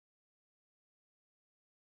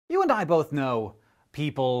You and I both know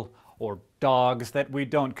people or dogs that we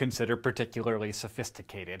don't consider particularly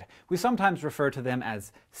sophisticated. We sometimes refer to them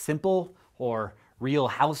as simple or real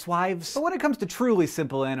housewives. But when it comes to truly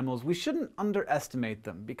simple animals, we shouldn't underestimate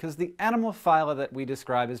them, because the animal phyla that we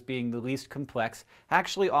describe as being the least complex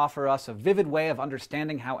actually offer us a vivid way of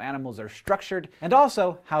understanding how animals are structured and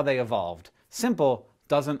also how they evolved. Simple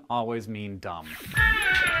doesn't always mean dumb.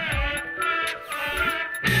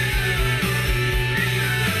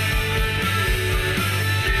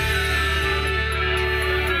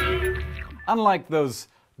 Unlike those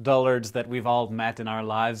dullards that we've all met in our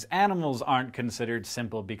lives, animals aren't considered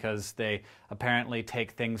simple because they apparently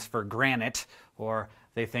take things for granted, or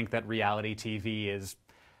they think that reality TV is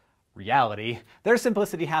reality. Their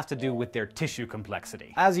simplicity has to do with their tissue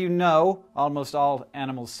complexity. As you know, almost all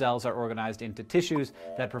animal cells are organized into tissues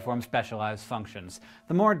that perform specialized functions.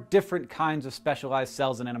 The more different kinds of specialized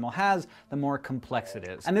cells an animal has, the more complex it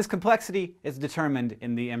is. And this complexity is determined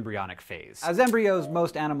in the embryonic phase. As embryos,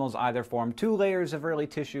 most animals either form 2 layers of early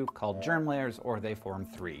tissue, called germ layers, or they form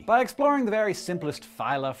 3. By exploring the very simplest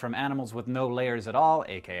phyla, from animals with no layers at all,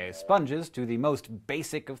 aka sponges, to the most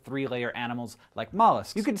basic of 3-layer animals like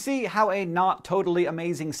mollusks, you can see how a not totally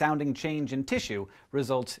amazing sounding change in tissue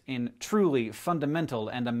results in truly fundamental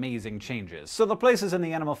and amazing changes. So the places in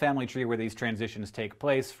the animal family tree where these transitions take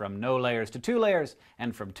place, from no layers to 2 layers,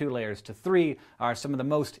 and from 2 layers to 3, are some of the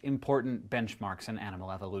most important benchmarks in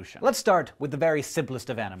animal evolution. Let's start with the very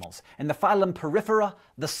simplest of animals. In the phylum Porifera,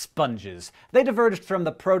 the sponges. They diverged from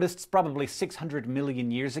the protists probably 600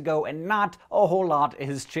 million years ago, and not a whole lot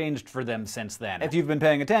has changed for them since then. If you've been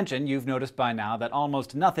paying attention, you've noticed by now that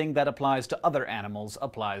almost nothing that applies to other animals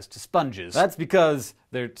applies to sponges. That's because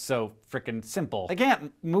they're so frickin' simple. They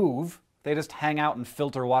can't move. They just hang out and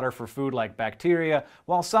filter water for food like bacteria,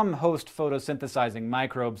 while some host photosynthesizing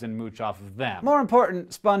microbes and mooch off of them. More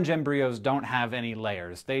important, sponge embryos don't have any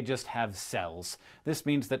layers. They just have cells. This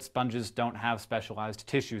means that sponges don't have specialized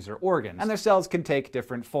tissues or organs, and their cells can take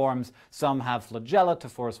different forms. Some have flagella to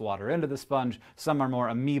force water into the sponge, some are more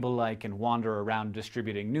amoeba-like and wander around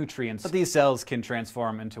distributing nutrients, but these cells can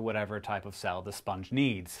transform into whatever type of cell the sponge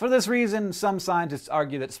needs. For this reason, some scientists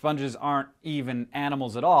argue that sponges aren't even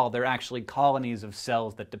animals at all. They're actually colonies of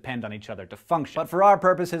cells that depend on each other to function. But for our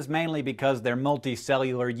purposes, mainly because they're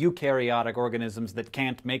multicellular eukaryotic organisms that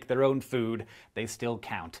can't make their own food, they still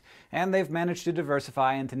count. And they've managed to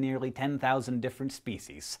diversify into nearly 10,000 different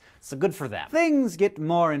species. So good for them. Things get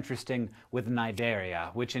more interesting with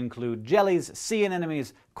cnidaria, which include jellies, sea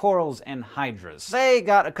anemones, corals, and hydras. They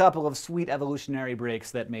got a couple of sweet evolutionary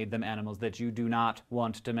breaks that made them animals that you do not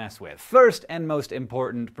want to mess with. First and most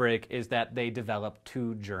important break is that they develop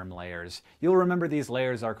 2 germ layers. You'll remember these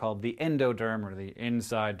layers are called the endoderm, or the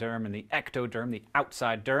inside derm, and the ectoderm, the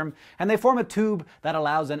outside derm, and they form a tube that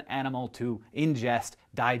allows an animal to ingest,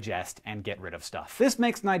 digest, and get rid of stuff. This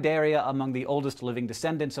makes cnidaria among the oldest living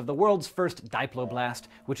descendants of the world's first diploblast,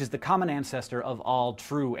 which is the common ancestor of all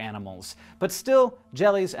true animals. But still,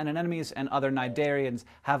 jellies and anemones and other cnidarians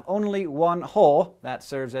have only one hole that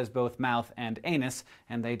serves as both mouth and anus,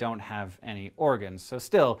 and they don't have any organs, so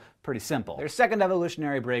still pretty simple. Their second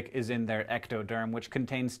evolutionary break is in their ectoderm, which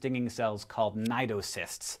contains stinging cells called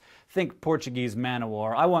cnidocysts. Think Portuguese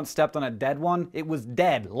man-o'-war. I once stepped on a dead one. It was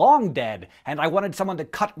dead, long dead, and I wanted someone to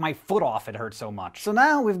cut my foot off, it hurt so much. So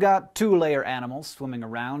now we've got 2-layer animals swimming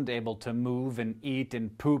around, able to move and eat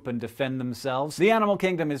and poop and defend themselves. The animal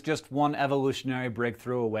kingdom is just one evolutionary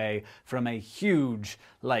breakthrough away from a huge,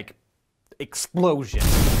 explosion.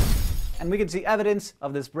 And we can see evidence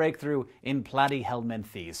of this breakthrough in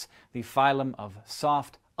Platyhelminthes, the phylum of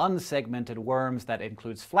soft, unsegmented worms that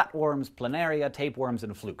includes flatworms, planaria, tapeworms,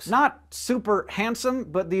 and flukes. Not super handsome,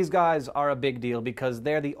 but these guys are a big deal because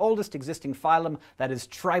they're the oldest existing phylum that is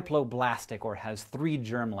triploblastic, or has 3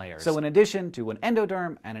 germ layers. So in addition to an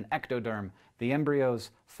endoderm and an ectoderm, the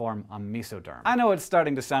embryos form a mesoderm. I know it's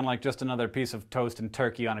starting to sound like just another piece of toast and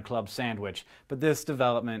turkey on a club sandwich, but this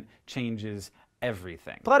development changes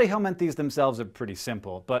everything. Platyhelminthes themselves are pretty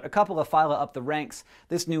simple, but a couple of phyla up the ranks,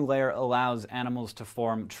 this new layer allows animals to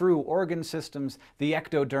form true organ systems, the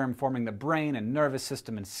ectoderm forming the brain and nervous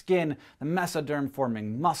system and skin, the mesoderm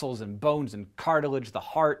forming muscles and bones and cartilage, the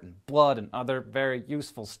heart and blood and other very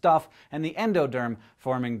useful stuff, and the endoderm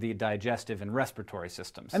forming the digestive and respiratory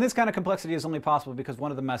systems. And this kind of complexity is only possible because one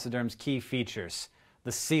of the mesoderm's key features, the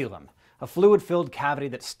coelom. a fluid-filled cavity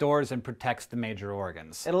that stores and protects the major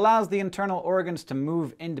organs. It allows the internal organs to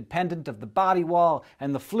move independent of the body wall,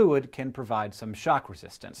 and the fluid can provide some shock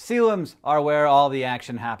resistance. Coeloms are where all the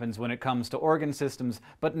action happens when it comes to organ systems,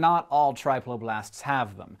 but not all triploblasts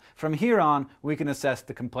have them. From here on, we can assess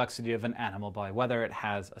the complexity of an animal by whether it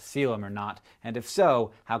has a coelom or not, and if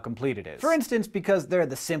so, how complete it is. For instance, because they're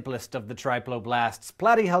the simplest of the triploblasts,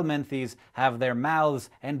 platyhelminthes have their mouths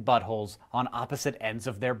and buttholes on opposite ends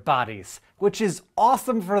of their bodies, which is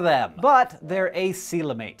awesome for them. But they're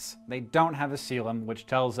acoelomates. They don't have a coelom, which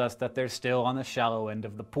tells us that they're still on the shallow end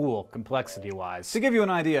of the pool, complexity-wise. To give you an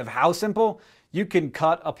idea of how simple, you can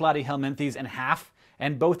cut a platyhelminthes in half,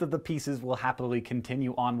 and both of the pieces will happily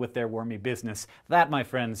continue on with their wormy business. That, my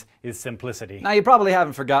friends, is simplicity. Now, you probably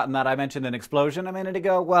haven't forgotten that I mentioned an explosion a minute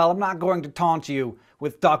ago. Well, I'm not going to taunt you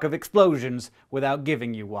with talk of explosions without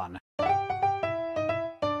giving you one.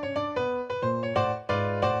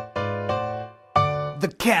 The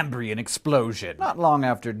Cambrian explosion. Not long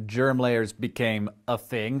after germ layers became a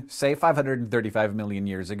thing, say 535 million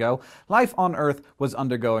years ago, life on Earth was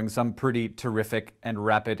undergoing some pretty terrific and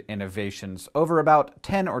rapid innovations. Over about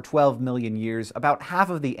 10 or 12 million years, about half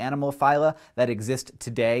of the animal phyla that exist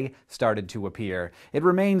today started to appear. It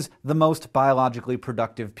remains the most biologically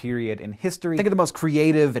productive period in history. Think of the most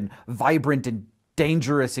creative and vibrant and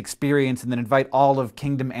dangerous experience and then invite all of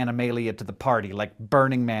Kingdom Animalia to the party, like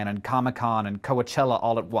Burning Man and Comic-Con and Coachella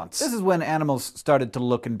all at once. This is when animals started to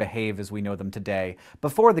look and behave as we know them today.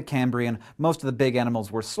 Before the Cambrian, most of the big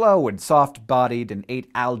animals were slow and soft-bodied and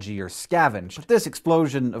ate algae or scavenged. But this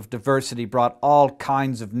explosion of diversity brought all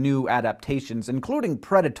kinds of new adaptations, including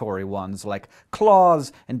predatory ones like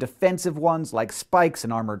claws and defensive ones like spikes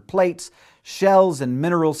and armored plates. Shells and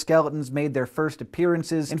mineral skeletons made their first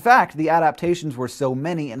appearances. In fact, the adaptations were so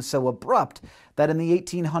many and so abrupt that in the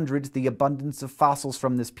 1800s, the abundance of fossils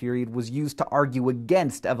from this period was used to argue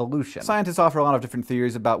against evolution. Scientists offer a lot of different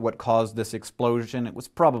theories about what caused this explosion. It was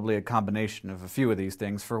probably a combination of a few of these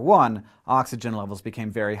things. For one, oxygen levels became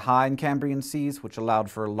very high in Cambrian seas, which allowed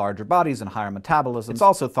for larger bodies and higher metabolism. It's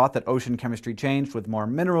also thought that ocean chemistry changed, with more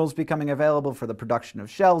minerals becoming available for the production of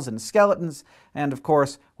shells and skeletons, and of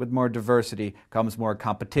course, with more diversity comes more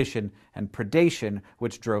competition and predation,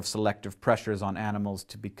 which drove selective pressures on animals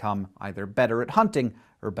to become either better at hunting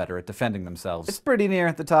or better at defending themselves. It's pretty near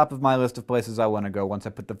at the top of my list of places I want to go once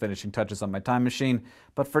I put the finishing touches on my time machine,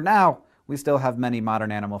 but for now, we still have many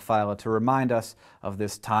modern animal phyla to remind us of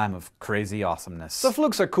this time of crazy awesomeness. So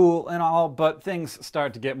flukes are cool and all, but things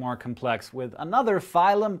start to get more complex with another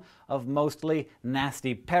phylum of mostly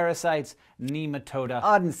nasty parasites, Nematoda,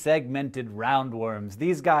 unsegmented roundworms.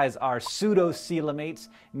 These guys are pseudocoelomates,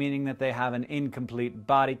 meaning that they have an incomplete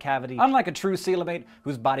body cavity. Unlike a true coelomate,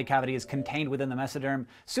 whose body cavity is contained within the mesoderm,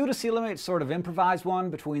 pseudocoelomates sort of improvise one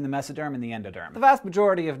between the mesoderm and the endoderm. The vast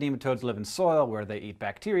majority of nematodes live in soil, where they eat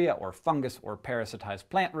bacteria or fungus or parasitize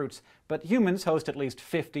plant roots, but humans host at least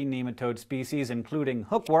 50 nematode species, including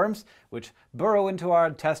hookworms, which burrow into our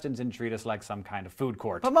intestines and treat us like some kind of food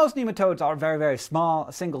court. But most nematodes are very, very small.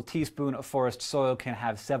 A single teaspoon of forest soil can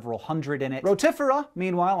have several hundred in it. Rotifera,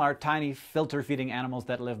 meanwhile, are tiny filter-feeding animals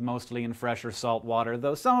that live mostly in fresh or salt water,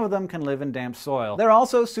 though some of them can live in damp soil. They're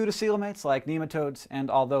also pseudocoelomates like nematodes,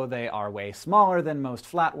 and although they are way smaller than most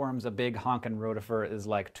flatworms, a big honkin' rotifer is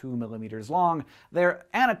like 2 millimeters long, they're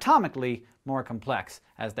anatomically more complex,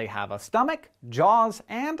 as they have a stomach, jaws,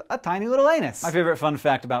 and a tiny little anus. My favorite fun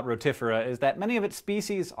fact about Rotifera is that many of its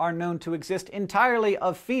species are known to exist entirely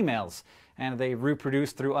of females, and they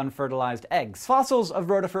reproduce through unfertilized eggs. Fossils of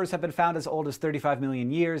rotifers have been found as old as 35 million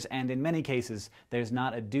years, and in many cases, there's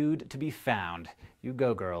not a dude to be found. You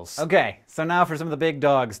go, girls. Okay, so now for some of the big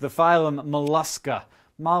dogs, the phylum Mollusca.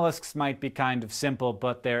 Mollusks might be kind of simple,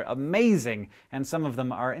 but they're amazing, and some of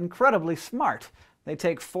them are incredibly smart. They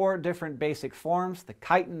take 4 different basic forms: the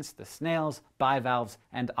chitons, the snails, bivalves,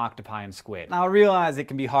 and octopi and squid. Now I realize it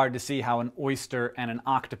can be hard to see how an oyster and an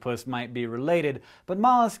octopus might be related, but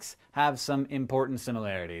mollusks have some important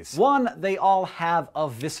similarities. One, they all have a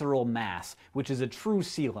visceral mass, which is a true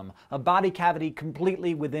coelom, a body cavity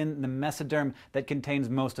completely within the mesoderm that contains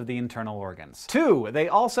most of the internal organs. 2, they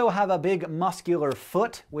also have a big muscular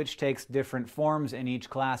foot, which takes different forms in each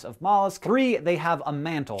class of mollusk. 3, they have a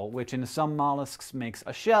mantle, which in some mollusks makes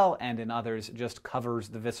a shell, and in others just covers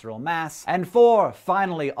the visceral mass. And 4,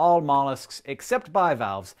 finally, all mollusks, except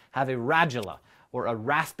bivalves, have a radula, or a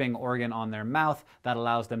rasping organ on their mouth that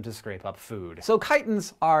allows them to scrape up food. So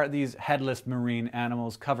chitons are these headless marine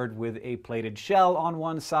animals covered with a plated shell on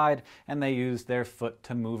one side, and they use their foot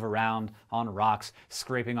to move around on rocks,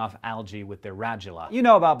 scraping off algae with their radula. You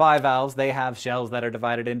know about bivalves. They have shells that are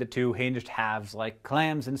divided into two hinged halves like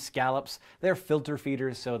clams and scallops. They're filter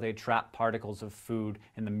feeders, so they trap particles of food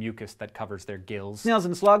in the mucus that covers their gills. Snails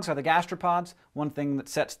and slugs are the gastropods. One thing that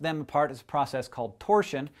sets them apart is a process called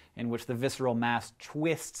torsion, in which the visceral mass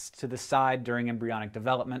twists to the side during embryonic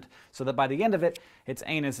development, so that by the end of it, its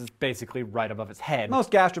anus is basically right above its head.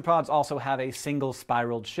 Most gastropods also have a single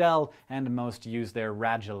spiraled shell, and most use their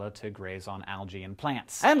radula to graze on algae and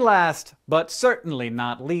plants. And last, but certainly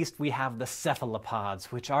not least, we have the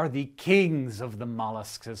cephalopods, which are the kings of the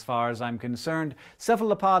mollusks as far as I'm concerned.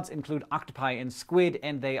 Cephalopods include octopi and squid,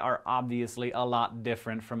 and they are obviously a lot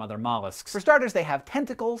different from other mollusks. For starters, they have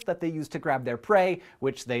tentacles that they use to grab their prey,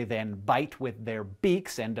 which they then bite with their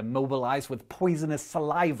beaks and immobilize with poisonous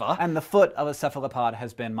saliva. And the foot of a cephalopod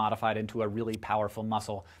has been modified into a really powerful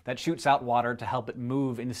muscle that shoots out water to help it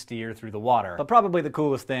move and steer through the water. But probably the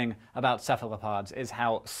coolest thing about cephalopods is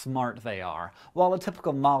how smart they are. While a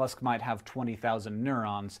typical mollusk might have 20,000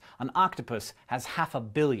 neurons, an octopus has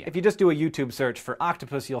 500 million. If you just do a YouTube search for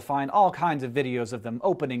octopus, you'll find all kinds of videos of them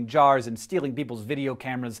opening jars and stealing people's video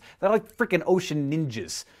cameras. They're like freaking ocean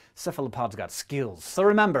ninjas. Cephalopods got skills. So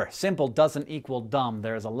remember, simple doesn't equal dumb.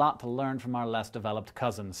 There is a lot to learn from our less developed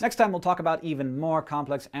cousins. Next time we'll talk about even more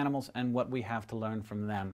complex animals and what we have to learn from them.